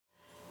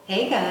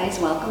Hey guys,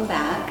 welcome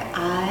back.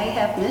 I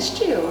have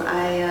missed you.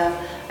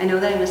 I know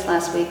that I missed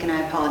last week and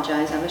I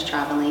apologize. I was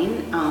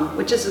traveling,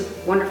 which is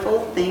a wonderful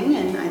thing,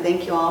 and I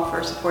thank you all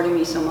for supporting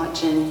me so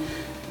much and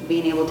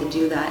being able to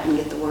do that and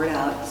get the word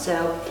out.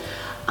 So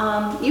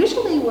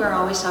usually we're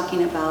always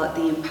talking about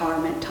the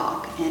empowerment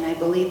talk, and I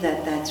believe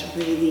that that's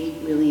really,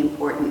 really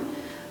important.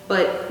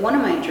 But one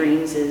of my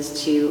dreams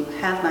is to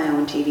have my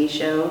own TV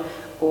show,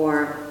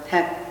 or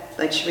heck,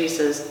 like Cherie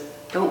says,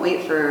 don't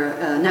wait for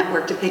a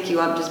network to pick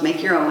you up, just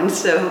make your own.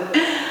 So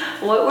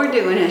what we're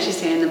doing, as she's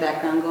saying in the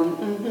background going,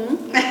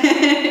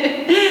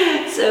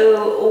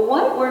 So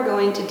what we're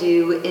going to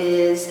do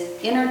is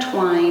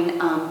intertwine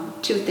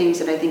two things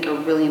that I think are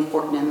really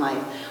important in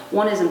life.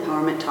 One is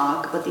empowerment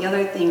talk, but the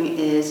other thing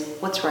is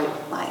what's right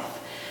with life.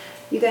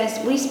 You guys,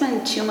 we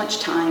spend too much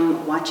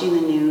time watching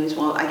the news.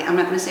 Well, I'm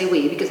not going to say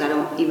we, because I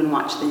don't even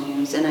watch the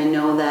news. And I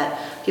know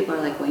that people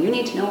are like, well, you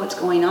need to know what's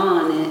going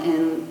on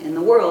in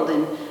the world.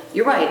 And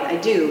you're right, I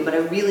do, but I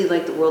really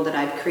like the world that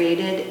I've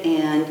created,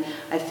 and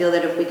I feel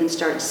that if we can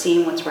start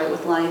seeing what's right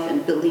with life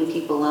and building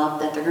people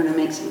up, that they're going to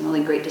make some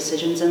really great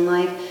decisions in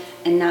life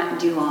and not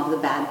do all the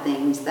bad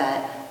things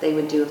that they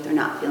would do if they're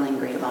not feeling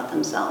great about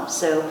themselves.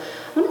 So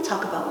I want to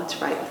talk about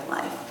what's right with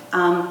life.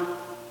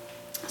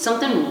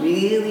 Something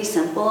really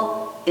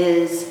simple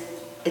is,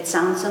 it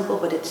sounds simple,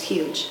 but it's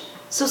huge.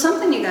 So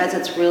something, you guys,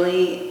 that's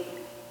really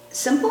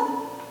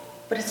simple,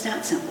 but it's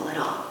not simple at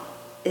all,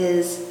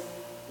 is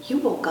you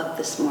woke up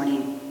this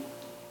morning.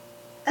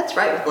 That's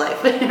right with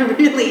life. It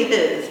really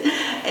is.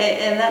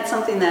 And that's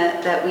something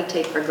that we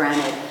take for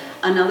granted.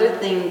 Another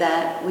thing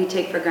that we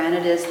take for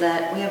granted is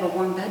that we have a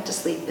warm bed to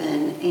sleep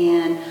in,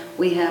 and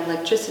we have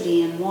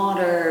electricity and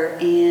water,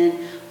 and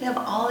we have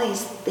all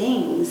these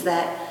things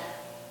that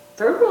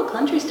third world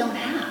countries don't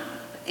have.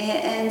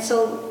 And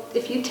so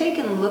if you take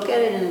and look at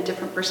it in a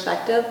different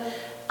perspective,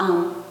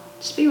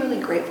 just be really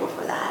grateful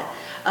for that.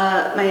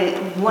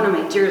 One of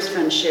my dearest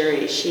friends,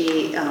 Sherry,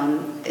 she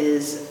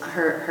is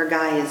her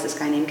guy is this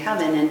guy named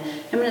Kevin, and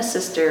him and his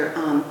sister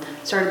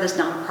started this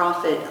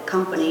nonprofit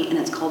company, and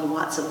it's called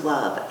Watts of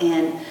Love.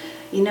 And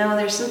you know,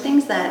 there's some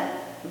things that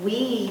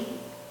we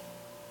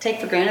take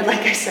for granted,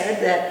 like I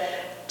said,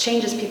 that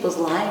changes people's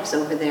lives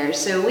over there.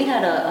 So we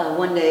had a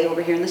one day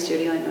over here in the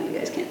studio. I know you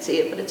guys can't see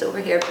it, but it's over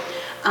here.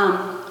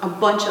 A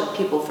bunch of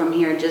people from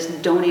here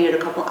just donated a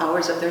couple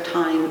hours of their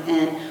time,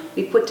 and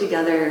we put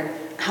together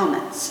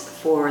helmets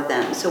for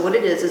them. So what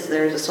it is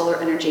there's a solar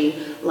energy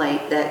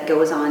light that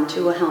goes on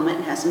to a helmet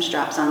and has some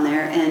straps on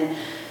there, and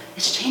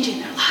it's changing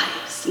their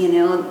lives. You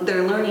know,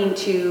 they're learning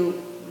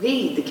to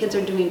read. The kids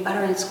are doing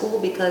better in school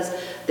because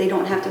they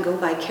don't have to go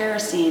buy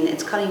kerosene.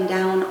 It's cutting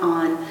down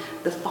on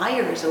the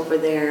fires over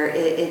there.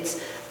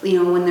 It's,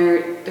 you know, when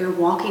they're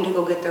walking to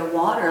go get their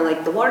water,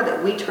 like the water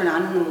that we turn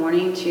on in the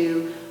morning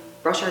to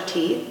brush our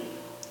teeth,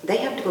 they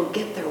have to go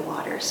get their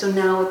water. So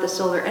now with the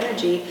solar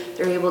energy,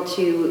 they're able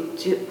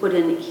to put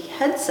in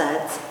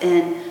headsets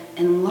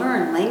and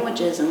learn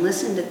languages and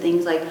listen to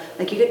things like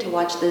you get to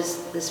watch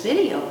this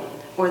video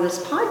or this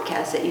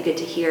podcast that you get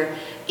to hear.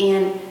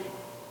 And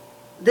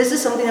this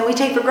is something that we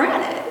take for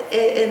granted.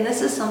 And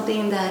this is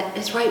something that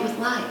is right with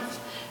life.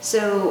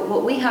 So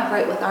what we have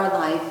right with our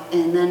life,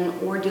 and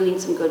then we're doing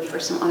some good for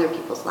some other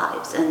people's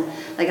lives. And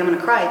like, I'm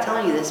gonna cry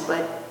telling you this,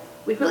 but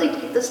we really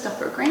take this stuff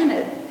for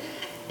granted.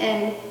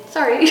 And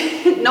sorry,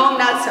 no, I'm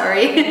not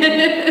sorry.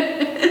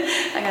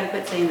 I gotta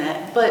quit saying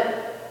that.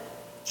 But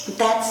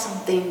that's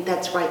something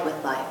that's right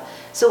with life.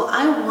 So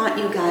I want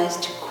you guys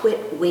to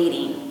quit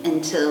waiting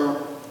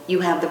until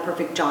you have the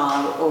perfect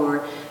job,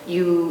 or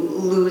you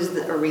lose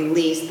or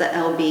release the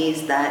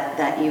LBs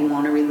that you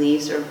want to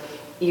release, or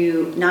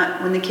you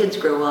not when the kids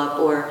grow up,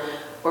 or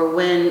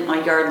when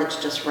my yard looks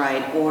just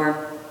right,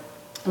 or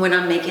when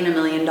I'm making $1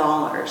 million,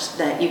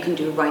 that you can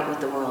do right with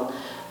the world.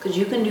 Because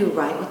you can do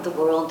right with the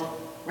world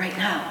right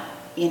now.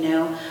 You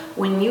know,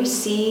 when you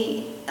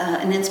see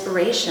an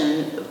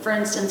inspiration, for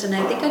instance, and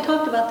I think I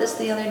talked about this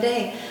the other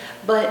day,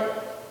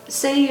 but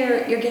say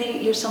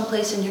you're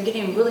someplace and you're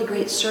getting really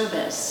great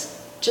service.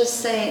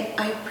 Just say,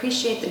 I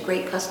appreciate the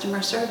great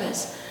customer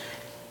service.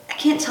 I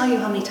can't tell you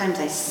how many times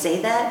I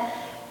say that.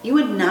 You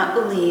would not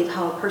believe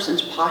how a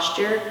person's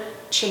posture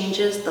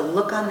changes, the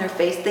look on their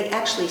face. They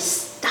actually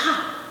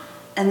stop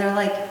and they're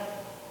like,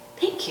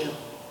 thank you,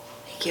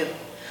 thank you.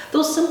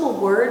 Those simple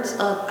words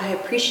of, I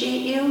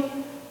appreciate you,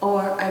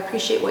 or I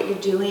appreciate what you're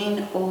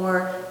doing,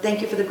 or thank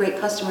you for the great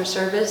customer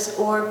service,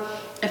 or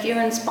if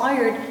you're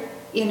inspired,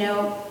 you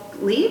know,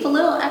 leave a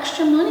little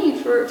extra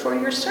money for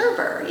your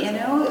server, you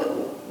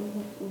know.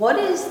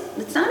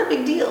 It's not a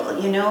big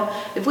deal, you know.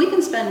 If we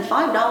can spend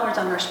 $5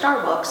 on our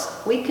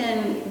Starbucks, we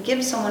can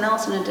give someone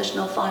else an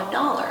additional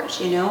 $5,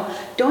 you know.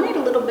 Donate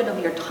a little bit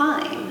of your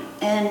time,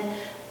 and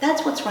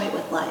that's what's right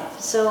with life.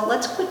 So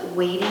let's quit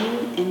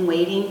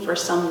waiting for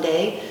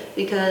someday,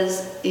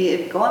 because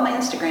if you go on my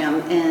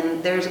Instagram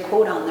and there's a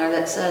quote on there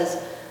that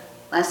says,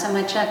 last time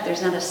I checked,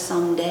 there's not a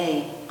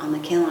someday on the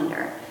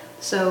calendar.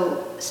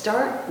 So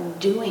start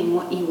doing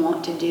what you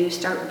want to do.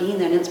 Start being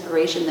that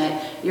inspiration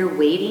that you're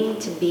waiting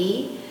to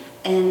be,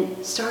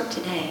 And start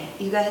today.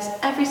 You guys,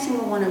 every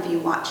single one of you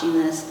watching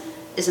this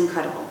is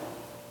incredible.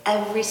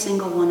 Every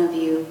single one of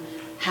you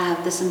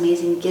have this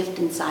amazing gift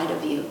inside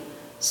of you.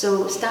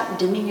 So stop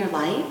dimming your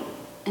light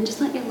and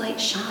just let your light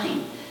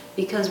shine.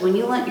 Because when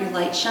you let your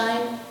light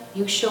shine,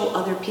 you show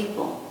other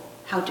people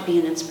how to be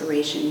an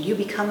inspiration. You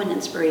become an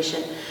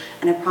inspiration.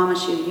 And I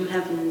promise you, you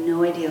have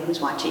no idea who's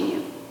watching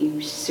you.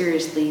 You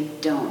seriously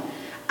don't.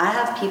 I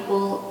have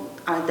people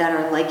that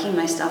are liking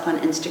my stuff on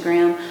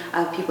Instagram.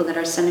 I have people that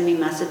are sending me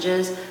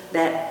messages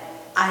that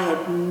I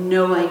had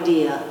no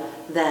idea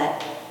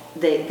that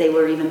they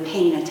were even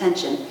paying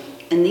attention.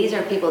 And these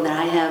are people that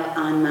I have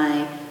on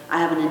I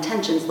have an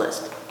intentions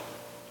list.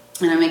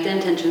 And I make the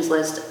intentions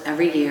list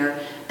every year,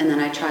 and then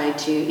I try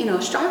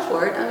to, strive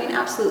for it. I mean,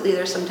 absolutely,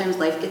 there's sometimes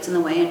life gets in the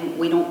way and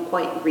we don't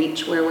quite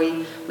reach where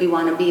we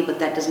want to be, but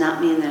that does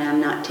not mean that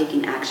I'm not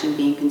taking action,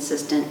 being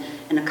consistent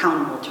and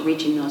accountable to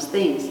reaching those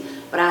things.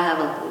 But I have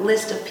a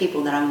list of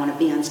people that I want to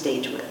be on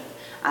stage with.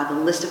 I have a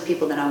list of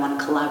people that I want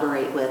to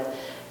collaborate with.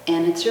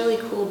 And it's really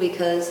cool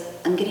because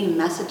I'm getting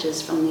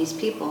messages from these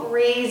people.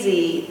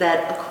 Crazy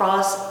that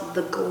across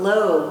the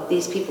globe,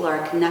 these people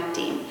are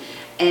connecting.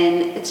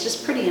 And it's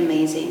just pretty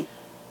amazing.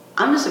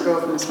 I'm just a girl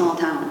from a small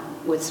town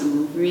with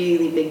some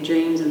really big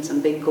dreams and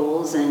some big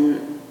goals,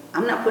 and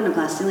I'm not putting a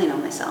glass ceiling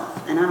on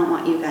myself, and I don't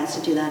want you guys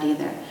to do that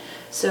either.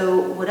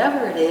 So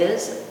whatever it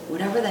is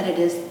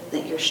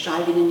that you're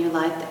striving in your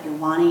life, that you're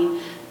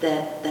wanting,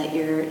 that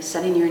you're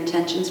setting your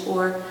intentions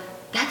for,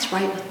 that's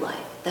right with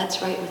life.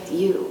 That's right with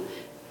you.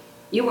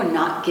 You were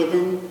not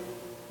given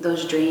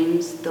those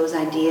dreams, those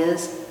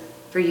ideas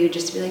for you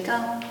just to be like,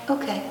 oh,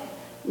 okay.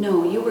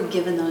 No, you were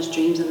given those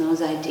dreams and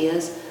those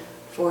ideas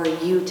for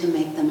you to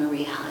make them a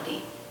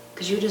reality,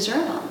 because you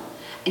deserve them.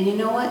 And you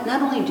know what?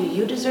 Not only do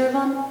you deserve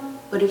them,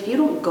 but if you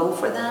don't go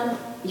for them,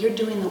 you're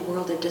doing the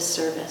world a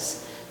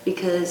disservice,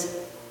 because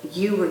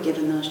you were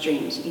given those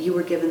dreams, you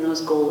were given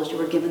those goals, you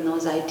were given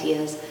those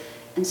ideas.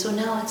 And so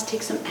now let's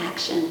take some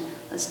action.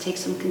 Let's take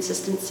some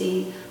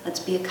consistency. Let's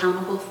be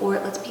accountable for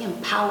it. Let's be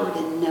empowered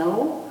and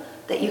know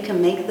that you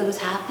can make those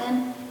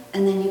happen,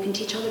 and then you can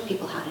teach other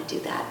people how to do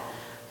that.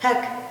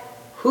 Heck,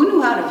 who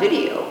knew how to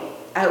video?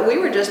 We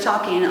were just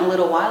talking a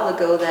little while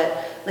ago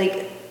that,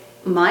 like,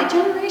 my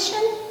generation,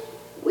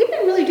 we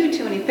didn't really do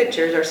too many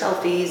pictures or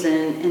selfies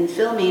and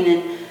filming.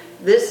 And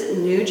this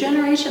new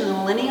generation, the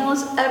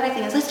millennials,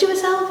 everything is, let's do a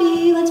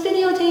selfie, let's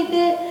videotape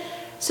it.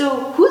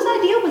 So whose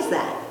idea was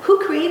that? Who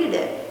created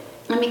it?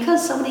 And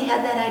because somebody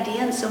had that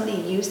idea and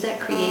somebody used that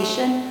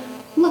creation,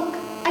 look,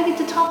 I get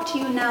to talk to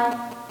you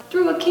now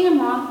through a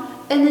camera,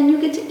 and then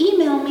you get to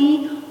email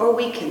me, or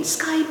we can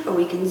Skype, or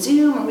we can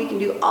Zoom, or we can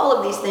do all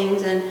of these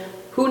things. And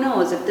who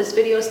knows if this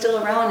video is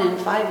still around in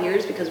 5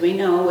 years, because we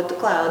know with the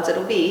clouds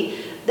it'll be,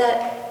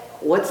 that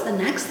what's the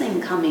next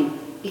thing coming?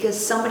 Because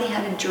somebody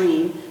had a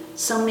dream,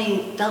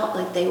 somebody felt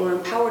like they were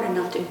empowered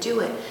enough to do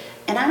it.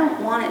 And I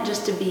don't want it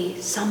just to be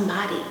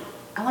somebody.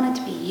 I want it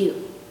to be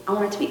you. I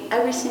want it to be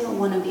every single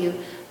one of you,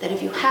 that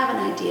if you have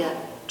an idea,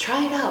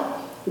 try it out.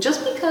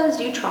 Just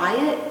because you try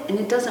it and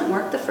it doesn't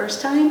work the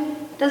first time,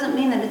 doesn't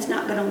mean that it's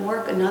not going to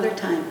work another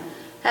time.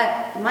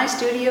 Heck, my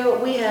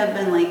studio, we have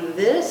been like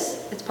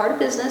this. It's part of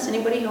business.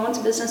 Anybody who owns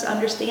a business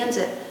understands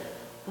it.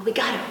 But we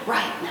got it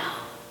right now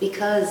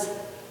because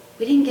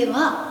we didn't give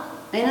up.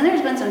 And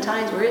there's been some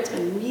times where it's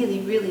been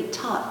really, really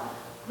tough.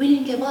 We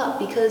didn't give up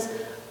because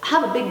I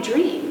have a big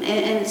dream,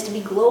 and it's to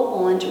be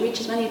global and to reach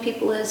as many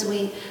people as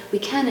we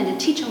can, and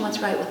to teach them what's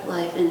right with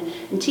life,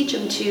 and teach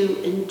them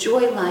to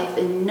enjoy life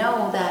and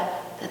know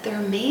that they're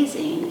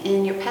amazing,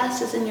 and your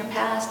past is in your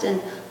past,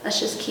 and let's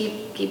just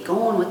keep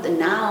going with the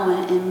now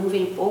and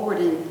moving forward.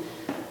 And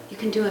you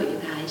can do it, you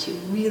guys. You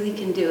really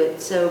can do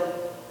it. So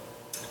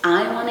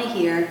I want to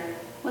hear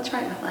what's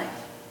right with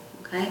life.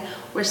 Okay,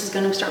 this is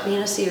going to start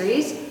being a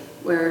series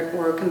where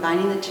we're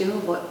combining the two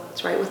of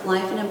what's right with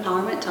life and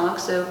empowerment talk.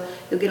 So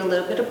you'll get a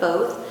little bit of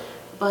both.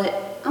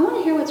 But I want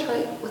to hear what's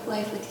right with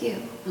life with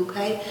you.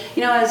 Okay,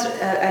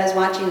 I was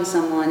watching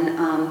someone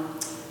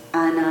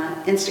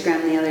on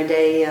Instagram the other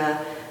day,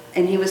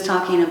 and he was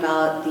talking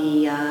about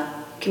the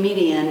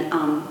comedian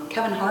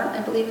Kevin Hart, I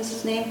believe is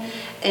his name,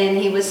 and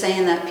he was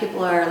saying that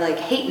people are like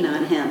hating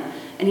on him,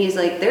 and he's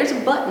like, there's a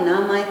button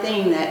on my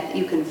thing that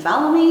you can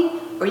follow me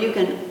or you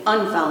can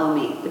unfollow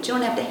me, but you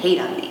don't have to hate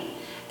on me.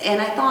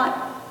 And I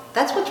thought,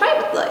 that's what's right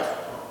with life.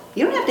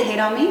 You don't have to hate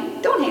on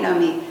me. Don't hate on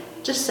me.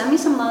 Just send me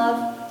some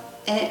love,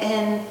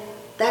 and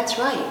that's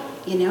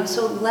right.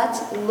 So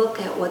let's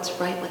look at what's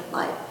right with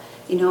life.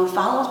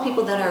 Follow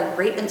people that are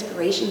great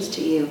inspirations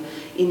to you.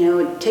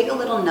 Take a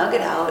little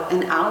nugget out,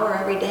 an hour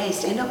every day.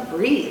 Stand up,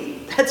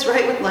 breathe. That's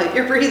right with life.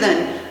 You're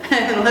breathing,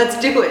 and let's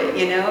do it,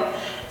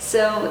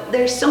 So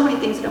there's so many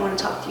things that I want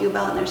to talk to you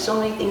about, and there's so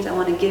many things I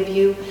want to give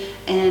you,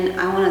 and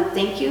I want to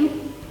thank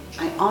you.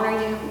 I honor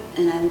you,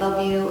 and I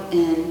love you,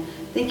 and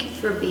thank you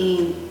for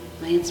being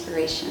my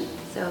inspiration.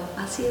 So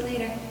I'll see you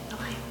later.